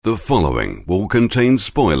The following will contain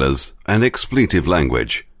spoilers and expletive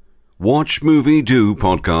language. Watch Movie Do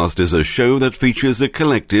podcast is a show that features a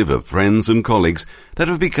collective of friends and colleagues that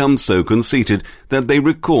have become so conceited that they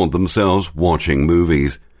record themselves watching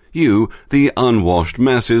movies. You, the unwashed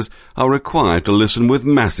masses, are required to listen with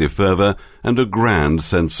massive fervour and a grand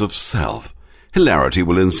sense of self. Hilarity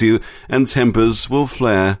will ensue and tempers will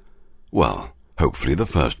flare. Well, hopefully the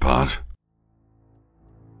first part.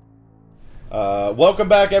 Welcome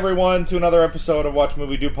back, everyone, to another episode of Watch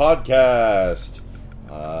Movie Do podcast.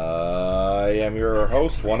 I am your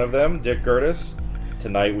host, one of them, Dick Gertis.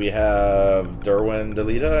 Tonight we have Derwin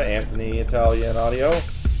Delita, Anthony Italian Audio,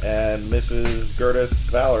 and Mrs. Gertis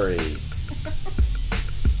Valerie.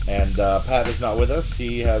 And Pat is not with us.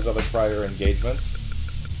 He has other prior engagements.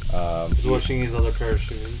 He's washing his other pair of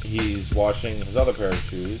shoes. He's washing his other pair of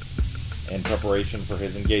shoes in preparation for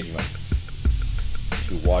his engagement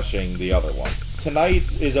to washing the other one. Tonight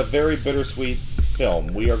is a very bittersweet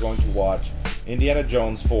film. We are going to watch Indiana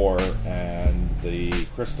Jones 4 and the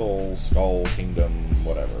Crystal Skull Kingdom,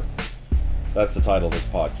 whatever. That's the title of this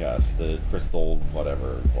podcast. The Crystal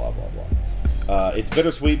whatever, blah, blah, blah. It's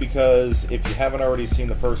bittersweet because if you haven't already seen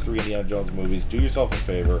the first 3 Indiana Jones movies, do yourself a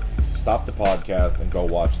favor, stop the podcast and go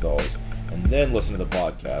watch those. And then listen to the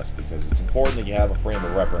podcast, because it's important that you have a frame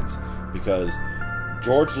of reference, because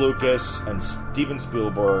George Lucas and Steven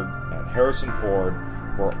Spielberg and Harrison Ford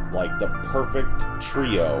were like the perfect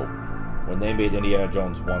trio when they made Indiana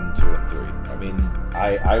Jones 1, 2, and 3. I mean,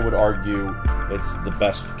 I would argue it's the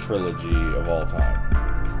best trilogy of all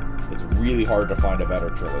time. It's really hard to find a better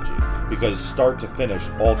trilogy, because start to finish,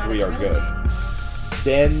 all 3 are good.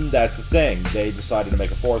 Then, that's the thing, they decided to make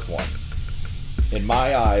a 4th one. In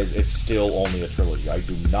my eyes, it's still only a trilogy. I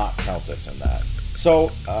do not count this in that.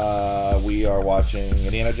 So, we are watching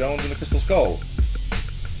Indiana Jones and the Crystal Skull.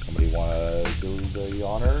 Somebody want to do the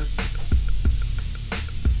honors?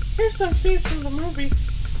 Here's some scenes from the movie.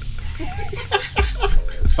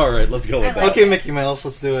 Alright, let's go with that. Okay, Mickey Mouse,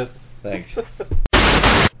 let's do it. Thanks.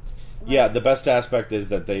 Yeah, the best aspect is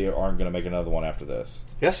that they aren't going to make another one after this.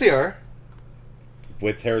 Yes, they are.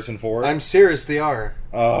 With Harrison Ford? I'm serious, they are.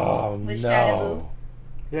 Oh, With no. Shadow.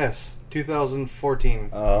 Yes, 2014.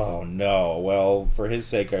 Oh, no. Well, for his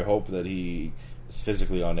sake, I hope that he is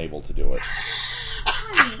physically unable to do it.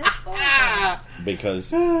 Honey, that's horrible.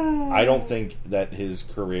 Because I don't think that his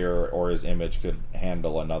career or his image could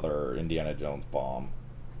handle another Indiana Jones bomb.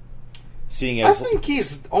 Seeing I as think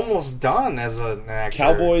he's almost done as an actor.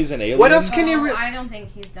 Cowboys and Aliens... What else can you... I don't think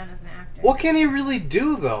he's done as an actor. What can he really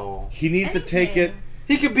do, though? He needs to take it...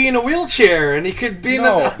 He could be in a wheelchair, and he could be in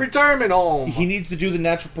a retirement home. He needs to do the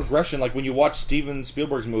natural progression. Like when you watch Steven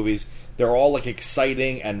Spielberg's movies, they're all like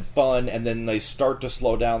exciting and fun, and then they start to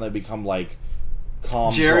slow down. They become like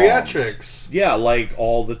calm geriatrics. Drums. Yeah, like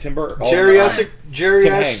all the Timber. Geriatric.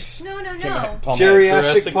 Tim Hanks. No.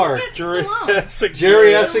 Geriatric Park.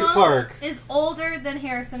 Geriatric Park is older than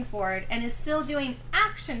Harrison Ford and is still doing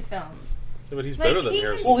action films. Yeah, but he's better than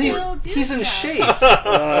Harrison. Well, he's in shape.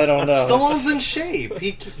 I don't know. Stallone's in shape.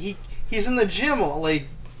 He's in the gym like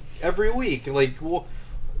every week. Like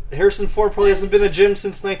Harrison Ford probably hasn't been in a gym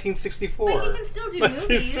since 1964. But he can still do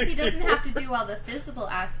movies. He doesn't have to do all the physical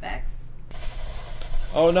aspects.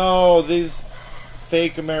 Oh no, these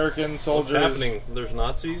fake American soldiers. What's happening? There's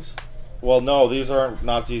Nazis? Well, no, these aren't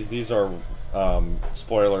Nazis. These are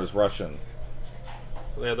spoilers, Russian.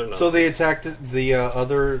 Yeah, they're not. So they attacked the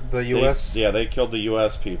U.S.? They killed the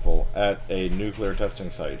U.S. people at a nuclear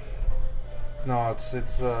testing site. No,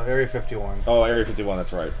 it's Area 51. Oh, Area 51,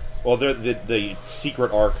 that's right. Well, they're the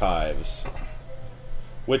secret archives,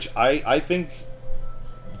 which I think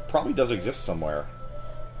probably does exist somewhere.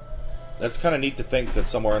 That's kind of neat to think that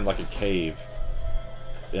somewhere in like a cave,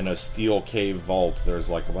 in a steel cave vault, there's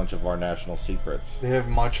like a bunch of our national secrets. They have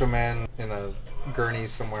Macho Man in a gurney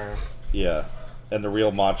somewhere. Yeah. And the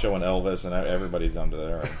real Macho and Elvis and everybody's under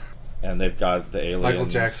there. And they've got the aliens. Michael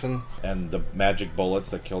Jackson. And the magic bullets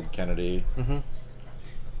that killed Kennedy. Mm-hmm.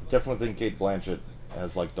 Definitely think Cate Blanchett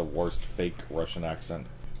has like the worst fake Russian accent.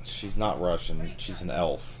 She's not Russian. She's an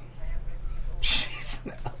elf. She's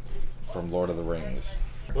an elf. From Lord of the Rings.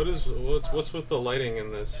 What's with the lighting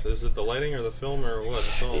in this? Is it the lighting or the film or what?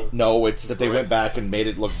 No, it's that they went back and made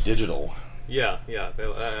it look digital. Yeah.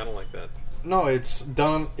 I don't like that. No, it's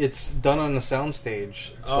done on a soundstage.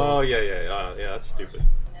 So. Oh yeah. That's stupid.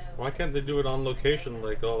 Why can't they do it on location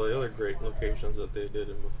like all the other great locations that they did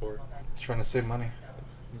in before? Trying to save money.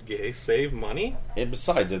 Save money? And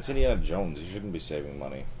besides, it's Indiana Jones. You shouldn't be saving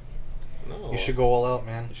money. No. You should go all out,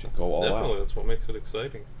 man. You should go all Definitely, out. that's what makes it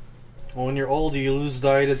exciting. Well, when you're old, you lose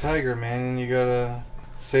the eye to tiger, man, and you gotta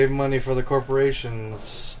Save money for the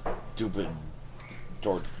corporations. Stupid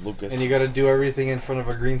George Lucas. And you gotta do everything in front of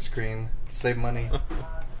a green screen. Save money.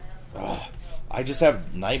 I just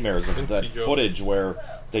have nightmares of that Joe. footage where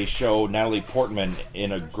they show Natalie Portman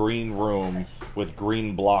in a green room with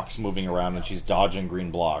green blocks moving around, and she's dodging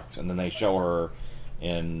green blocks. And then they show her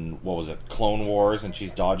in, what was it, Clone Wars, and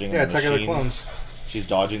she's dodging Yeah, the Attack of the machine. Clones. She's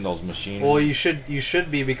dodging those machines. Well, you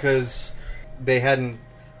should be, because they hadn't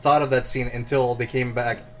thought of that scene until they came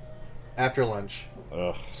back after lunch.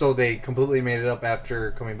 Ugh. So they completely made it up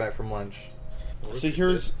after coming back from lunch. See,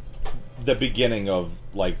 here's the beginning of,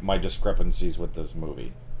 like, my discrepancies with this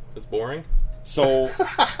movie. It's boring. So,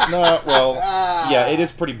 no, well, yeah, it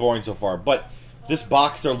is pretty boring so far, but this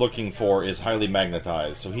box they're looking for is highly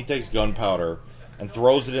magnetized. So he takes gunpowder and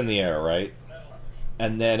throws it in the air, right?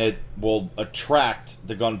 And then it will attract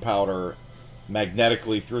the gunpowder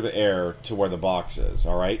magnetically through the air to where the box is,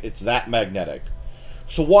 alright? It's that magnetic.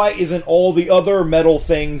 So why isn't all the other metal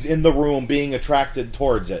things in the room being attracted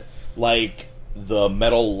towards it? Like the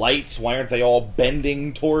metal lights, why aren't they all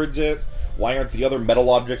bending towards it? Why aren't the other metal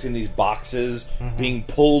objects in these boxes being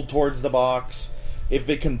pulled towards the box? If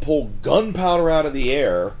it can pull gunpowder out of the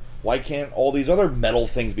air, why can't all these other metal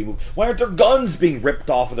things be moved? Why aren't their guns being ripped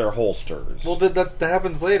off of their holsters? Well, that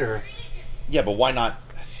happens later. Yeah, but why not?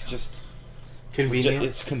 It's just... Convenient.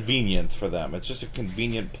 It's convenient for them. It's just a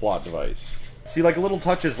convenient plot device. See, like, little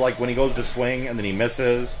touches, like when he goes to swing and then he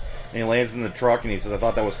misses, and he lands in the truck and he says, I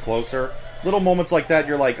thought that was closer. Little moments like that,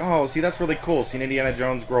 you're like, oh, see, that's really cool, seeing Indiana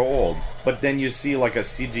Jones grow old. But then you see, like, a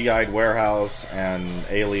CGI'd warehouse and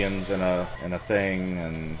aliens and a thing,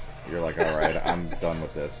 and you're like, alright, I'm done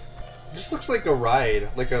with this. It just looks like a ride,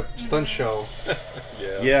 like a stunt show.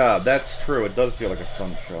 Yeah, that's true. It does feel like a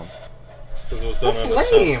stunt show. Because it was done That's on the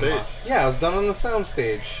lame. soundstage. Yeah, it was done on the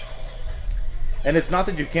soundstage. And it's not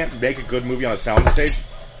that you can't make a good movie on a soundstage.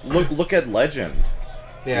 Look at Legend.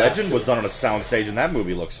 Yeah, Legend was done on a soundstage, and that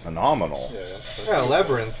movie looks phenomenal. Yeah,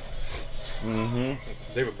 Labyrinth.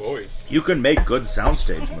 David Bowie. You can make good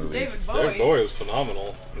soundstage movies. David David Bowie was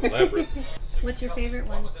phenomenal in Labyrinth. What's your favorite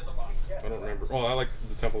one? I don't remember. Oh, I like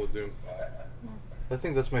the Temple of Doom. I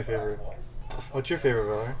think that's my favorite. What's your favorite,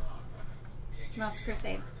 Valor? Lost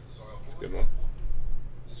Crusade. It's a good one.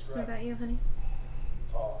 What about you, honey?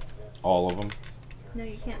 All of them. No,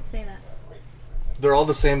 you can't say that. They're all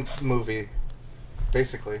the same movie,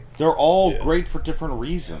 basically. They're all Yeah. great for different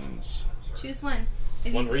reasons. Choose one.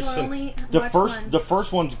 If One you could reason. only The watch first one. the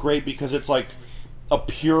first one's great because it's like a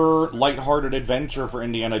pure lighthearted adventure for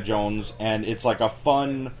Indiana Jones, and it's like a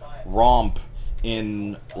fun romp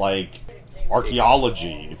in like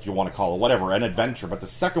archaeology, if you want to call it, whatever, an adventure. But the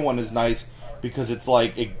second one is nice because it's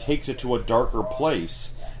like it takes it to a darker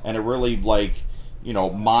place, and it really like, you know,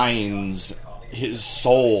 mines his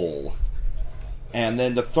soul. And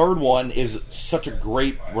then the third one is such a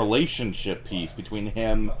great relationship piece between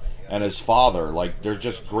him and his father. Like, there's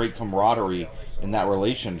just great camaraderie in that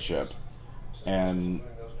relationship. And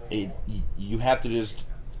you have to just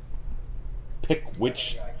pick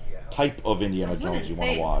which type of Indiana I Jones wouldn't you want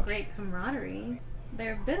say to it's watch. great camaraderie.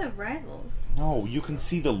 They're a bit of rivals. No, you can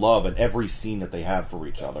see the love in every scene that they have for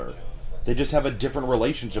each other. They just have a different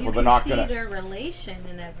relationship You where they're can not see gonna... their relation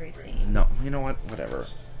in every scene. No, you know what? Whatever.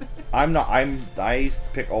 I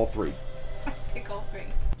pick all three. Pick all three.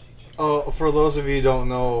 Oh, for those of you who don't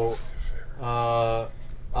know, I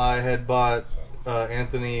had bought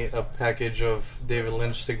Anthony a package of David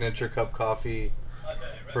Lynch signature cup coffee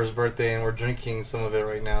for his birthday, and we're drinking some of it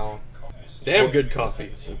right now. Damn good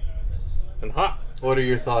coffee. And hot. What are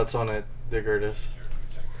your thoughts on it, Dick Curtis?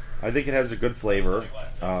 I think it has a good flavor.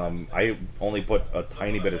 I only put a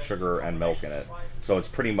tiny bit of sugar and milk in it, so it's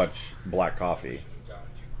pretty much black coffee.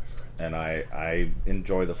 And I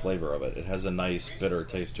enjoy the flavor of it. It has a nice bitter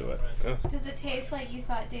taste to it. Does it taste like you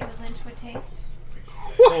thought David Lynch would taste?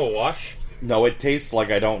 Oh, wash. No, it tastes like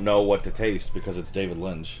I don't know what to taste because it's David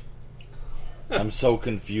Lynch. I'm so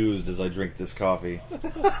confused as I drink this coffee. You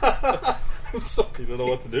don't know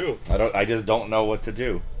what to do. I just don't know what to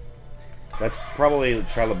do. That's probably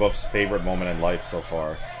Shia LaBeouf's favorite moment in life so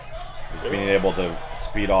far. Is being able to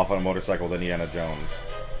speed off on a motorcycle with Indiana Jones.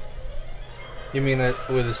 You mean it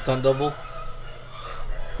with a stunt double?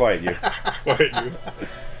 Quiet you. Wait, you.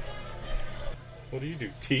 What do?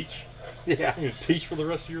 Teach? Yeah. You gonna teach for the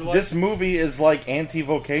rest of your life? This movie is like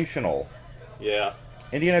anti-vocational. Yeah.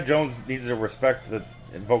 Indiana Jones needs to respect that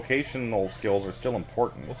vocational skills are still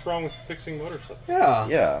important. What's wrong with fixing motorcycles? Yeah.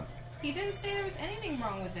 Yeah. He didn't say there was anything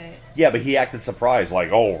wrong with it. Yeah, but he acted surprised, like,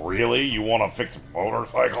 oh, really? You want to fix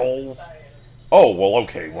motorcycles? Oh, well,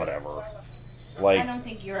 okay, whatever. Like, I don't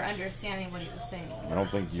think you're understanding what he was saying. I don't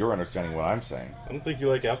think you're understanding what I'm saying. I don't think you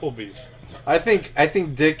like Applebee's. I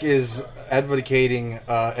think Dick is advocating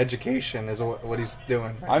education is what he's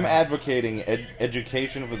doing. Right I'm now. advocating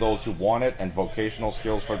education for those who want it and vocational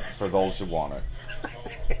skills for those who want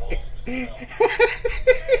it.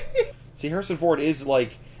 See, Harrison Ford is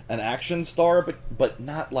like an action star, but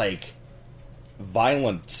not like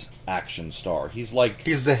violent action star. He's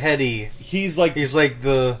the heady. He's like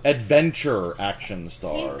the adventure action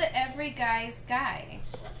star. He's the every guy's guy.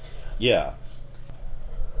 Yeah.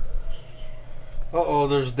 Uh-oh,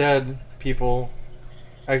 there's dead people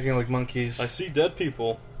acting like monkeys. I see dead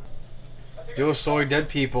people. Yo soy dead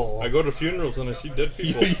people. I go to funerals and I see dead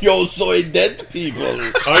people. Yo soy dead people.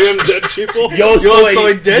 I am dead people. Yo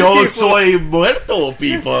soy dead people. soy muerto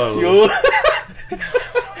people. Yo.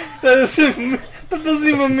 that doesn't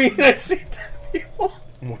even mean I see dead people.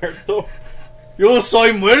 Muerto. Yo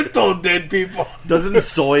soy muerto, dead people. Doesn't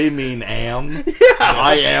soy mean am? Yeah.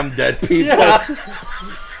 I am dead people. Yeah.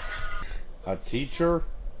 A teacher,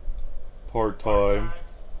 part-time.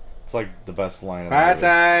 It's like the best line of the movie.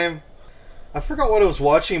 Part-time. I forgot what I was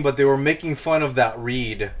watching, but they were making fun of that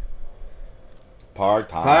read.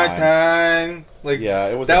 Part-time. Part-time. Like, Yeah,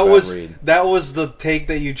 it was that a bad was read. that was the take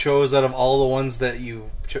that you chose out of all the ones that you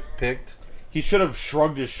picked. He should have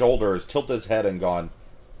shrugged his shoulders, tilted his head, and gone,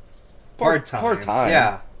 Part-time. Part-time.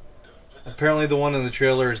 Yeah. Apparently the one in the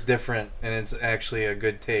trailer is different, and it's actually a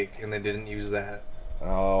good take, and they didn't use that.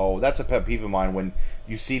 Oh, that's a pet peeve of mine when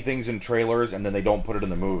you see things in trailers and then they don't put it in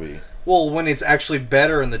the movie. Well, when it's actually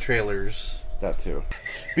better in the trailers. That too.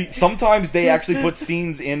 Sometimes they actually put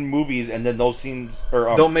scenes in movies and then those scenes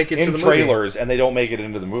Don't make it in to the movie. trailers and they don't make it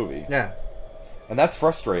into the movie. Yeah. And that's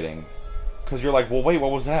frustrating because you're like, well, wait, what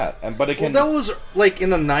was that? But it Well, can that was like in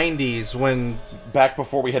the 90s when... back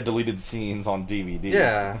before we had deleted scenes on DVD.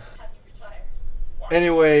 Yeah.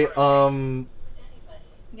 Anyway,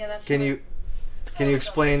 Yeah, that's Can you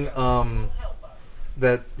explain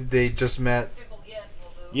that they just met?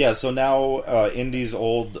 Yeah, so now Indy's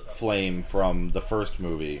old flame from the first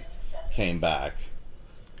movie came back.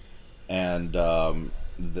 And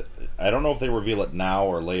I don't know if they reveal it now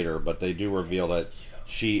or later, but they do reveal that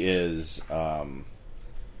she is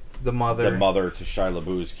The mother. the mother to Shia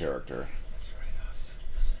LaBeouf's character.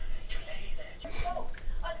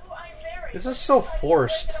 This is so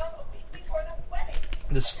forced.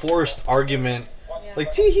 This forced argument.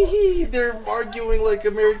 Like, tee-hee-hee, they're arguing like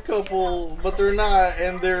a married couple, but they're not,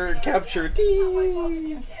 and they're captured.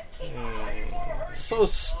 Tee. It's so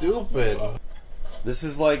stupid. This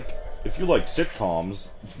is like, if you like sitcoms,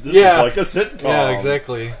 this Yeah. is like a sitcom. Yeah,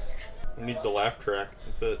 exactly. It needs a laugh track.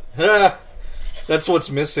 That's it. That's what's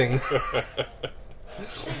missing.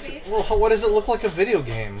 Well, what does it look like a video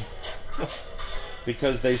game?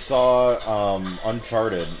 Because they saw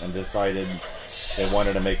Uncharted and decided they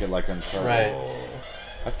wanted to make it like Uncharted. Right.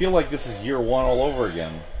 I feel like this is year one all over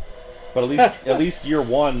again. But at least year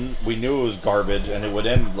one, we knew it was garbage, and it would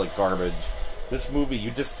end like garbage. This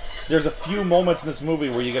movie, there's a few moments in this movie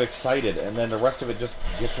where you get excited, and then the rest of it just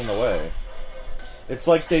gets in the way. It's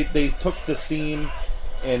like they took the scene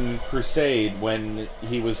in Crusade when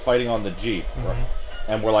he was fighting on the Jeep,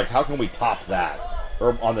 and we're like, how can we top that?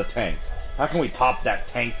 Or on the tank. How can we top that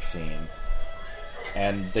tank scene?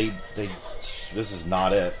 And this is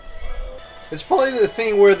not it. It's probably the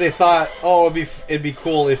thing where they thought, oh, it'd be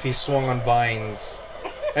cool if he swung on vines.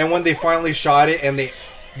 And when they finally shot it and they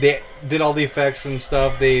did all the effects and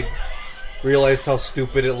stuff, they realized how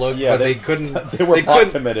stupid it looked. Yeah, but they couldn't. They were plot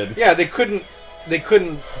couldn't- committed. Yeah, they couldn't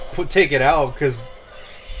take it out because,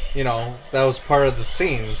 that was part of the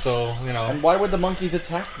scene. So And why would the monkeys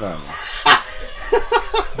attack them?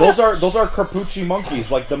 Those are Carpucci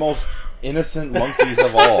monkeys, like the most innocent monkeys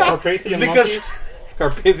of all. Carpathian it's because monkeys?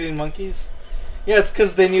 Carpathian monkeys. Yeah, it's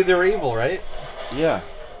because they knew they were evil, right? Yeah.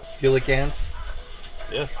 Feel ants.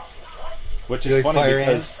 Yeah. Which You is like funny fire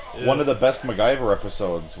because ants? one of the best MacGyver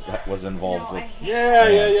episodes was involved No, with... I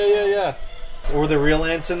hate Yeah. Were there real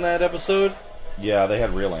ants in that episode? Yeah, they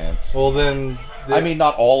had real ants. Well, then... I mean,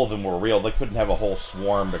 not all of them were real. They couldn't have a whole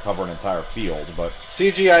swarm to cover an entire field, but...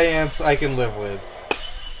 CGI ants I can live with.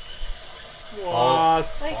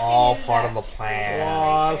 Wasp. Like, All she part did of the that plan.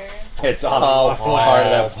 Wasp. It's all part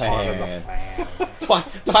of that Part of the plan. plan.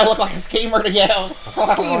 Do I look like a schemer to you?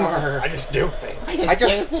 Schemer. I just do things.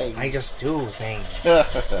 I just do things.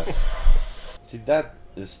 See, that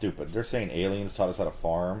is stupid. They're saying aliens taught us how to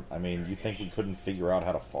farm. I mean, you think we couldn't figure out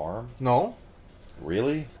how to farm? No?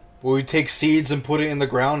 Really? Will we take seeds and put it in the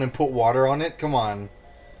ground and put water on it? Come on.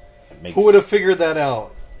 It makes, Who would have figured that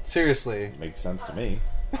out? Seriously. makes sense to me.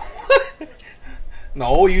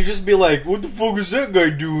 No, you just be like, what the fuck is that guy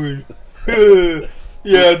doing?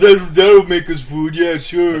 Yeah, that'll make us food. Yeah,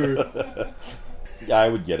 sure. Yeah, I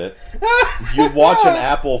would get it. You'd watch an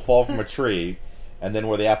apple fall from a tree, and then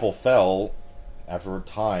where the apple fell, after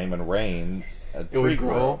time and rain, a tree would grew.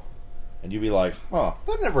 grow. And you'd be like, huh.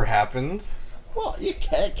 That never happened. Well, it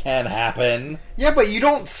can happen. Yeah, but you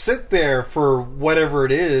don't sit there for whatever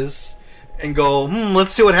it is and go,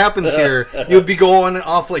 let's see what happens here. You'd be going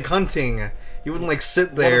off like hunting. You wouldn't like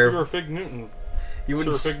sit What if there. you were Fig Newton? You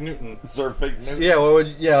wouldn't. Sir Fig Newton. Sir Fig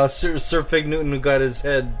Newton. Yeah, Sir Fig Newton who got his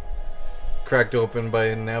head cracked open by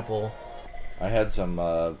an apple. I had some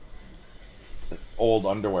old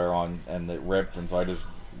underwear on, and it ripped, and so I just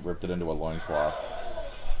ripped it into a loincloth.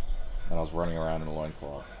 And I was running around in a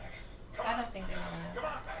loincloth. I don't think they want to know.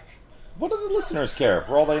 What do the listeners care?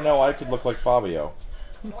 For all they know, I could look like Fabio.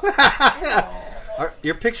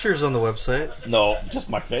 Your picture's on the website. No, just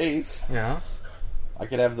my face. Yeah. I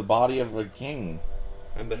could have the body of a king.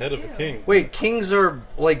 And the head of a king. Wait, kings are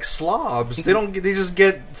like slobs. They don't. They just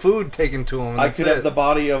get food taken to them. I could have the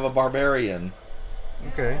body of a barbarian.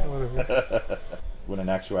 Okay, whatever. When in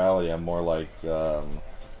actuality, I'm more like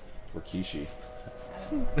Rikishi.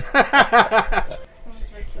 Who's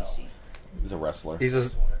Rikishi? He's a wrestler. He's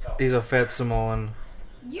a fat Samoan.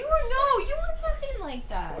 You were nothing like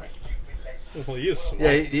that. Well, he is.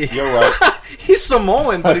 Yeah, You're right. he's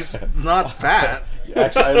Samoan, but he's not fat.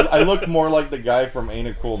 Actually, I look more like the guy from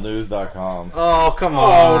AintItCoolNews.com. Oh, come Oh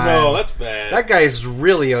on. no, that's bad. That guy's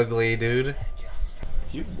really ugly, dude.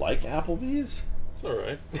 Do you like Applebee's? It's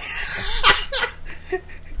alright.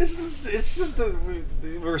 It's just that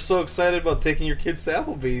we're so excited about taking your kids to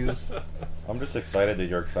Applebee's. I'm just excited that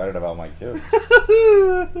you're excited about my kids.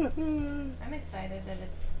 I'm excited that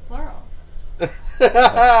it's plural.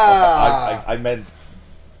 I meant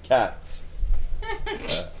cats.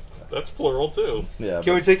 That's plural too. Yeah.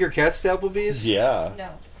 Can we take your cats to Applebee's? Yeah. No.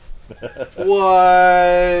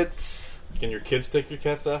 What? Can your kids take your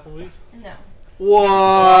cats to Applebee's? No.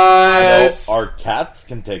 What? No, our cats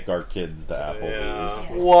can take our kids to Applebee's.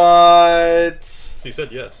 Yeah. What? She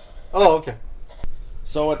said yes. Oh, okay.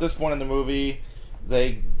 So at this point in the movie,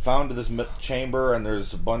 they found this chamber, and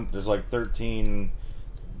there's like 13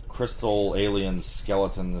 crystal alien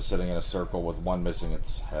skeletons sitting in a circle with one missing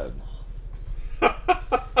its head.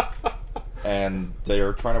 And they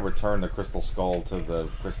are trying to return the crystal skull to the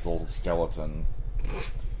crystal skeleton.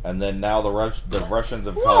 And then now the Russians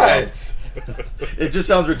have caught up. What? It just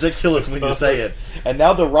sounds ridiculous when you say it. And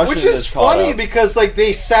now the Russians Which is caught funny up. because like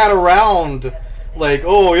they sat around like,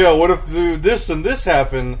 oh yeah, what if this and this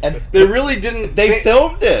happened? And they really didn't. They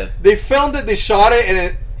filmed it. They filmed it. They shot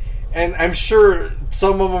it, and I'm sure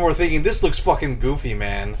some of them were thinking, this looks fucking goofy,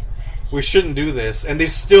 man. We shouldn't do this, and they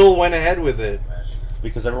still went ahead with it.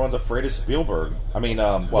 Because everyone's afraid of Spielberg. I mean,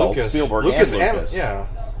 Lucas. Spielberg Lucas and Lucas. yeah.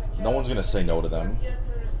 No one's going to say no to them.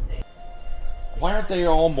 Why aren't they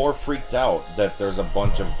all more freaked out that there's a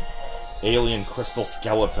bunch of alien crystal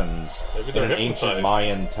skeletons Maybe in they're an ancient hypnotized.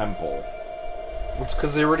 Mayan temple? It's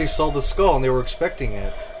because they already saw the skull and they were expecting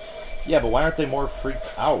it. Yeah, but why aren't they more freaked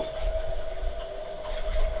out?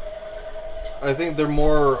 I think they're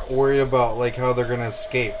more worried about like how they're gonna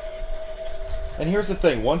escape. And here's the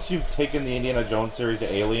thing: once you've taken the Indiana Jones series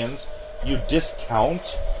to Aliens, you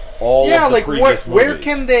discount all of the like previous where movies.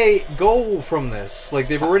 can they go from this? Like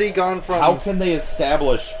they've already gone from. How can they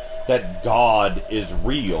establish that God is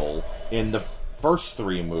real in the first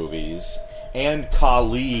three movies, and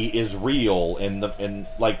Kali is real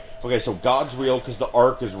okay, so God's real because the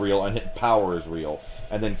Ark is real and his power is real,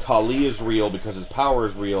 and then Kali is real because his power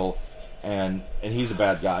is real, and he's a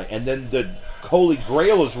bad guy, and then the Holy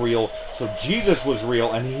Grail is real, so Jesus was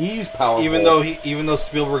real and he's powerful. even though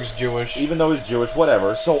Spielberg's Jewish. Even though he's Jewish,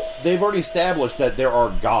 whatever. So they've already established that there are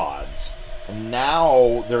gods, and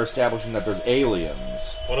now they're establishing that there's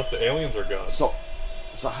aliens. What if the aliens are gods?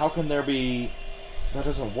 So how can there be? That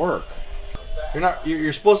doesn't work.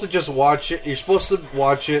 You're supposed to just watch it. You're supposed to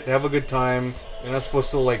watch it, have a good time. You're not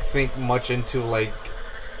supposed to like think much into like,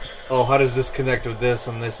 oh, how does this connect with this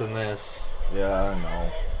and this and this? Yeah, I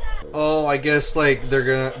know. Oh, I guess like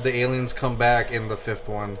the aliens come back in the fifth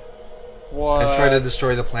one What? and try to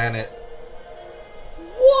destroy the planet.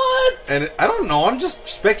 What? And I don't know. I'm just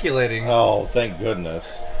speculating. Oh, thank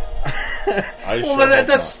goodness.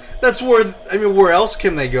 That's where I mean, where else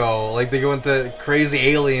can they go? Like they go into crazy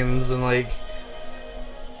aliens and like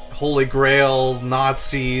Holy Grail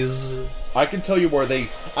Nazis. I can tell you where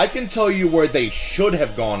they should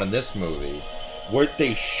have gone in this movie. What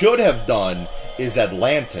they should have done is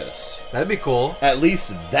Atlantis. That'd be cool. At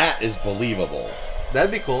least that is believable.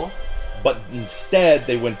 That'd be cool. But instead,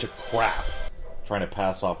 they went to crap. trying to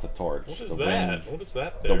pass off the torch. What is the that? Wind, What is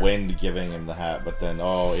that the there? wind giving him the hat, but then,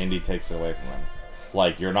 Indy takes it away from him.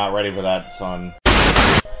 Like, you're not ready for that, son.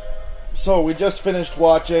 So, we just finished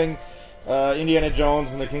watching Indiana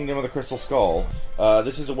Jones and the Kingdom of the Crystal Skull.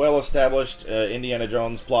 This is a well-established Indiana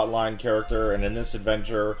Jones plotline character, and in this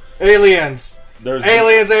adventure... Aliens! There's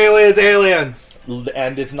Aliens!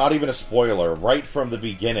 And it's not even a spoiler. Right from the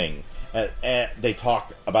beginning, they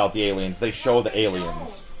talk about the aliens. They show the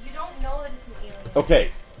aliens. You don't know that it's an alien.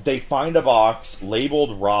 Okay, they find a box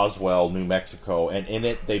labeled Roswell, New Mexico, and in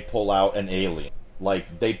it they pull out an alien.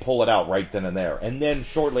 Like, they pull it out right then and there. And then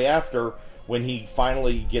shortly after, when he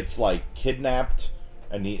finally gets, like, kidnapped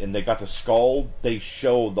and they got the skull, they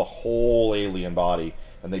show the whole alien body,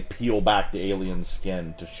 and they peel back the alien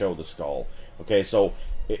skin to show the skull. Okay, so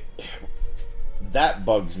that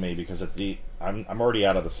bugs me because I'm already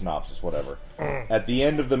out of the synopsis, whatever. At the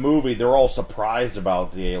end of the movie, they're all surprised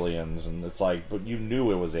about the aliens, and it's like, but you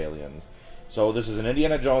knew it was aliens. So this is an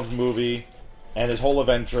Indiana Jones movie, and his whole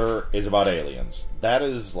adventure is about aliens. That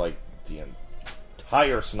is, like, the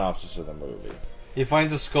entire synopsis of the movie. He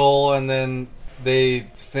finds a skull, and then they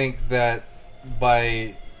think that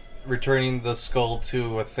by returning the skull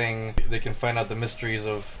to a thing, they can find out the mysteries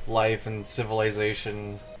of life and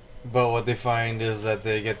civilization. But what they find is that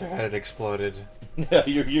they get their head exploded. Yeah,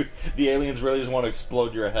 the aliens really just want to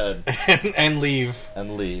explode your head and leave.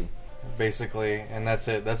 and leave. Basically, and that's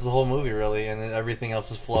it. That's the whole movie, really, and everything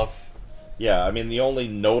else is fluff. Yeah, I mean, the only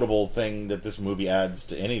notable thing that this movie adds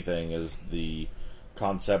to anything is the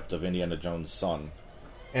concept of Indiana Jones' son.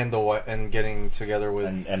 And getting together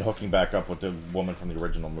with... And hooking back up with the woman from the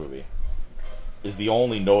original movie. Is the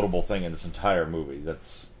only notable thing in this entire movie.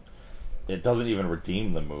 It doesn't even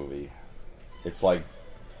redeem the movie. It's like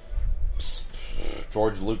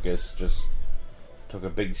George Lucas just took a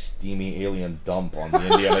big steamy alien dump on the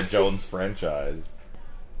Indiana Jones franchise.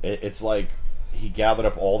 It's like he gathered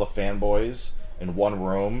up all the fanboys in one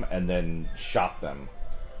room and then shot them.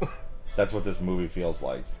 That's what this movie feels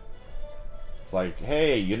like. It's like,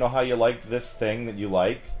 hey, you know how you liked this thing that you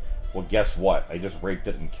like? Well, guess what? I just raped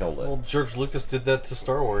it and killed it. Well, George Lucas did that to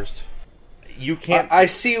Star Wars. You can't... I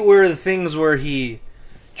see where the things where he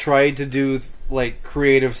tried to do, like,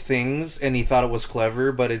 creative things, and he thought it was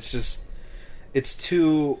clever, but it's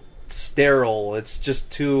too sterile. It's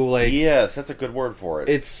just too, like... Yes, that's a good word for it.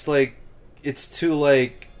 It's too,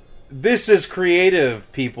 like, this is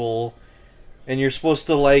creative, people, and you're supposed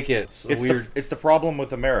to like it. It's the problem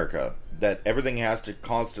with America, that everything has to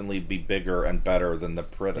constantly be bigger and better than the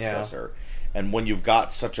predecessor. Yeah. And when you've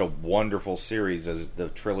got such a wonderful series as the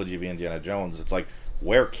trilogy of Indiana Jones, it's like,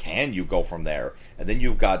 where can you go from there? And then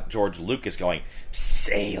you've got George Lucas going,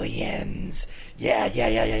 aliens, yeah,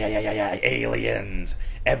 aliens,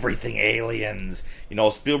 everything aliens. You know,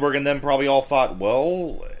 Spielberg and them probably all thought,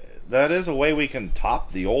 well, that is a way we can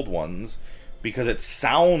top the old ones, because it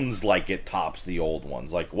sounds like it tops the old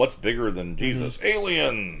ones. Like, what's bigger than Jesus? Mm-hmm.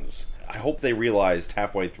 Aliens! I hope they realized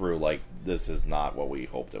halfway through, like, this is not what we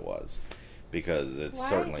hoped it was. Because it's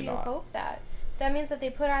certainly not. Why do you hope that? That means that they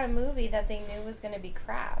put out a movie that they knew was going to be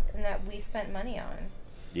crap and that we spent money on.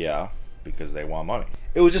 Yeah, because they want money.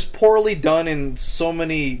 It was just poorly done in so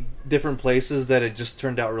many different places that it just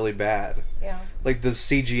turned out really bad. Yeah. Like the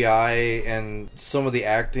CGI and some of the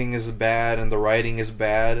acting is bad and the writing is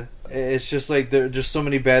bad. It's just like there are just so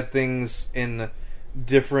many bad things in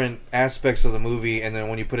different aspects of the movie, and then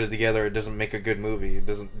when you put it together, it doesn't make a good movie. It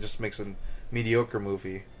just makes a mediocre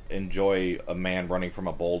movie. Enjoy a man running from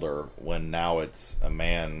a boulder when now it's a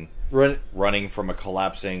man running from a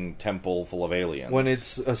collapsing temple full of aliens. When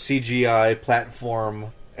it's a CGI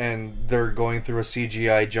platform and they're going through a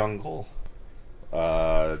CGI jungle.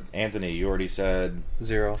 Anthony, you already said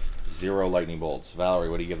 0 lightning bolts. Valerie,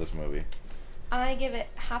 what do you give this movie? I give it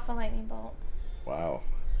half a lightning bolt. Wow.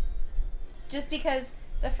 Just because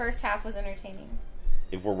the first half was entertaining.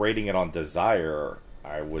 If we're rating it on desire,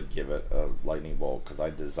 I would give it a lightning bolt because I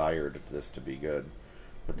desired this to be good.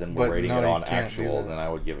 But then we're rating it on actual, then I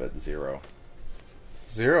would give it 0.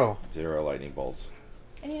 0 lightning bolts.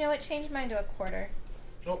 And you know what? Change mine to a quarter.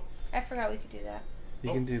 Oh. I forgot we could do that.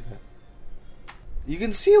 You can do that. You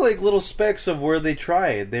can see like little specks of where they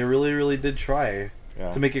tried. They really, really did try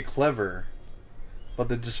to make it clever. But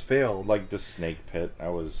they just failed. Like the snake pit. That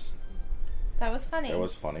was funny. That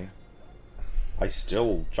was funny. I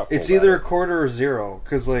still chuckled. It's either a quarter or 0.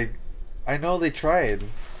 Because, like, I know they tried.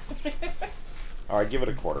 Alright, give it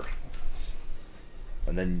a quarter.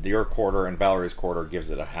 And then your quarter and Valerie's quarter gives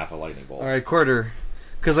it a half a lightning bolt. Alright, quarter.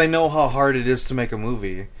 Because I know how hard it is to make a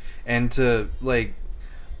movie. And to, like,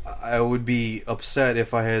 I would be upset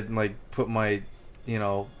if I had, like, put my,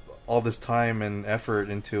 all this time and effort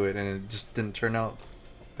into it, and it just didn't turn out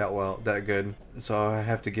that good. So I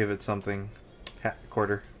have to give it something.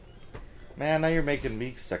 Quarter. Man, now you're making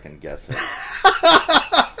me second guess it.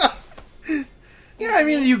 Yeah, I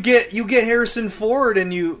mean, you get Harrison Ford,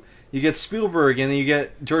 and you get Spielberg, and then you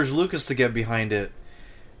get George Lucas to get behind it,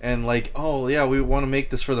 and like, oh yeah, we want to make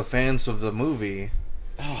this for the fans of the movie.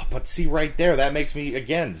 Oh, but see right there, that makes me,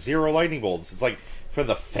 again, zero lightning bolts. It's like, for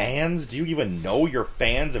the fans? Do you even know your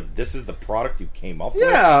fans if this is the product you came up with?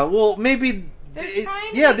 Yeah, well, maybe... They're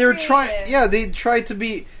trying to yeah, be they're trying. creative. Yeah, they tried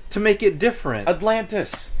to make it different.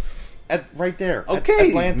 Atlantis. Right there. Okay,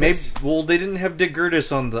 Atlantis. maybe. Well, they didn't have Dick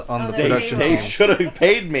Gertis on the the production They team. should have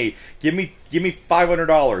paid me. Give me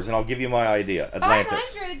 $500 and I'll give you my idea. Atlantis.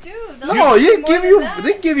 500, dude. No,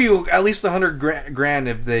 they give you at least $100 grand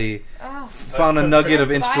if they found a nugget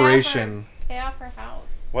of inspiration. Pay off our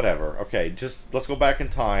house. Whatever. Okay, just let's go back in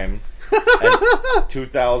time. At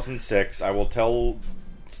 2006, I will tell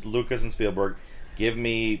Lucas and Spielberg, give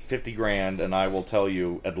me 50 grand and I will tell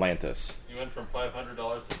you Atlantis. You went from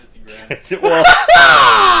 $500 to 50 grand. well,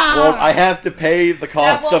 I have to pay the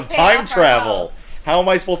cost won't of pay time off our travel. house. How am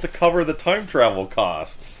I supposed to cover the time travel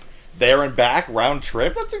costs? There and back, round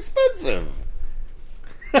trip? That's expensive.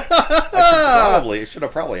 I should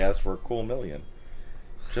have probably asked for a cool million.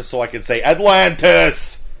 Just so I could say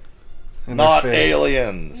Atlantis! In Not their face.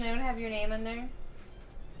 aliens! And they would have your name in there.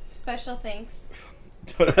 Special thanks.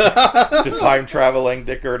 To time traveling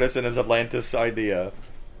Dick Gertis and his Atlantis idea.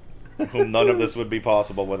 Whom none of this would be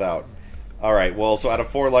possible without. Alright, well, so out of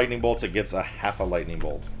 4 lightning bolts, it gets a half a lightning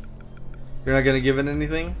bolt. You're not gonna give it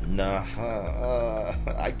anything? Nah,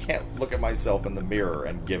 I can't look at myself in the mirror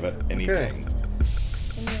and give it anything.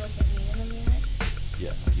 Can you look at me in the mirror? Yeah,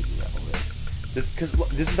 I'll give you that one. Because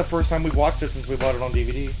this is the first time we've watched it since we bought it on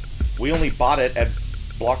DVD. We only bought it at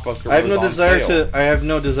Blockbuster. I have when it no was on desire sale. to. I have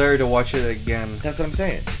no desire to watch it again. That's what I'm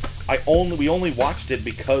saying. We only watched it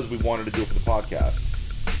because we wanted to do it for the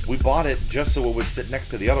podcast. We bought it just so it would sit next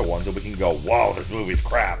to the other ones and we can go, wow, this movie's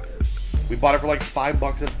crap. We bought it for like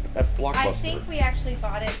 $5 at Blockbuster. I think we actually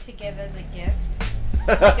bought it to give as a gift.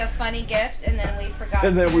 Like a funny gift, and then we forgot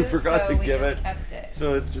And then to, we forgot so to we give just it. kept it.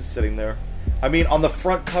 So it's just sitting there. I mean, on the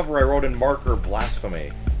front cover, I wrote in marker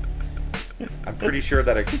blasphemy. I'm pretty sure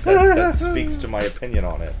that speaks to my opinion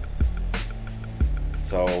on it.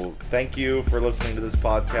 So, thank you for listening to this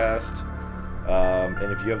podcast.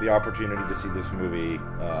 And if you have the opportunity to see this movie,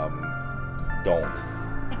 don't.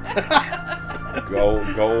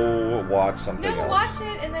 Go watch something else. Watch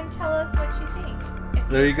it and then tell us what you think. If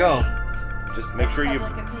There you go. agree. Just make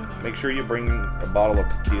sure you bring a bottle of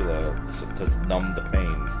tequila to numb the pain.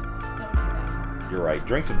 Don't do that. You're right.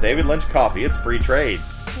 Drink some David Lynch coffee. It's free trade.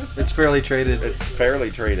 It's fairly traded. It's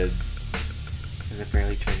fairly traded. Is it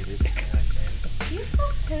fairly traded? Do you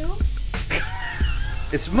smell poo?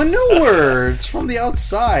 It's manure. It's from the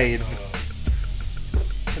outside.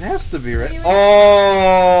 It has to be, right? Really?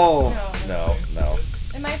 Oh. No.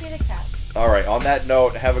 It might be the cat. All right. On that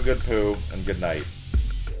note, have a good poo and good night.